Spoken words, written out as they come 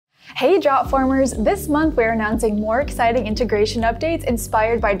Hey Jotformers! This month we're announcing more exciting integration updates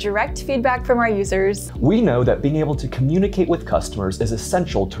inspired by direct feedback from our users. We know that being able to communicate with customers is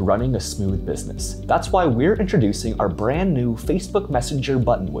essential to running a smooth business. That's why we're introducing our brand new Facebook Messenger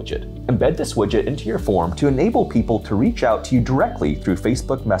button widget. Embed this widget into your form to enable people to reach out to you directly through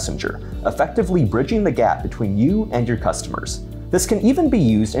Facebook Messenger, effectively bridging the gap between you and your customers. This can even be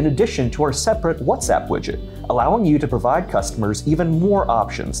used in addition to our separate WhatsApp widget, allowing you to provide customers even more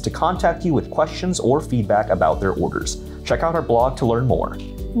options to contact you with questions or feedback about their orders. Check out our blog to learn more.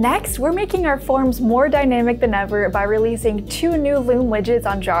 Next, we're making our forms more dynamic than ever by releasing 2 new Loom widgets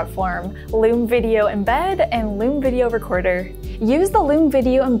on Jotform, Loom Video Embed and Loom Video Recorder. Use the Loom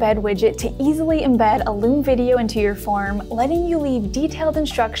Video Embed widget to easily embed a Loom video into your form, letting you leave detailed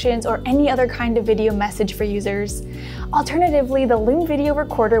instructions or any other kind of video message for users. Alternatively, the Loom Video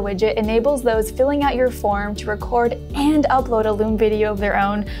Recorder widget enables those filling out your form to record and upload a Loom video of their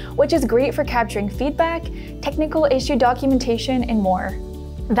own, which is great for capturing feedback, technical issue documentation, and more.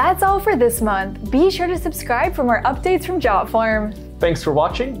 That's all for this month. Be sure to subscribe for more updates from Jotform. Thanks for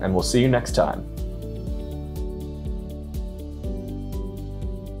watching, and we'll see you next time.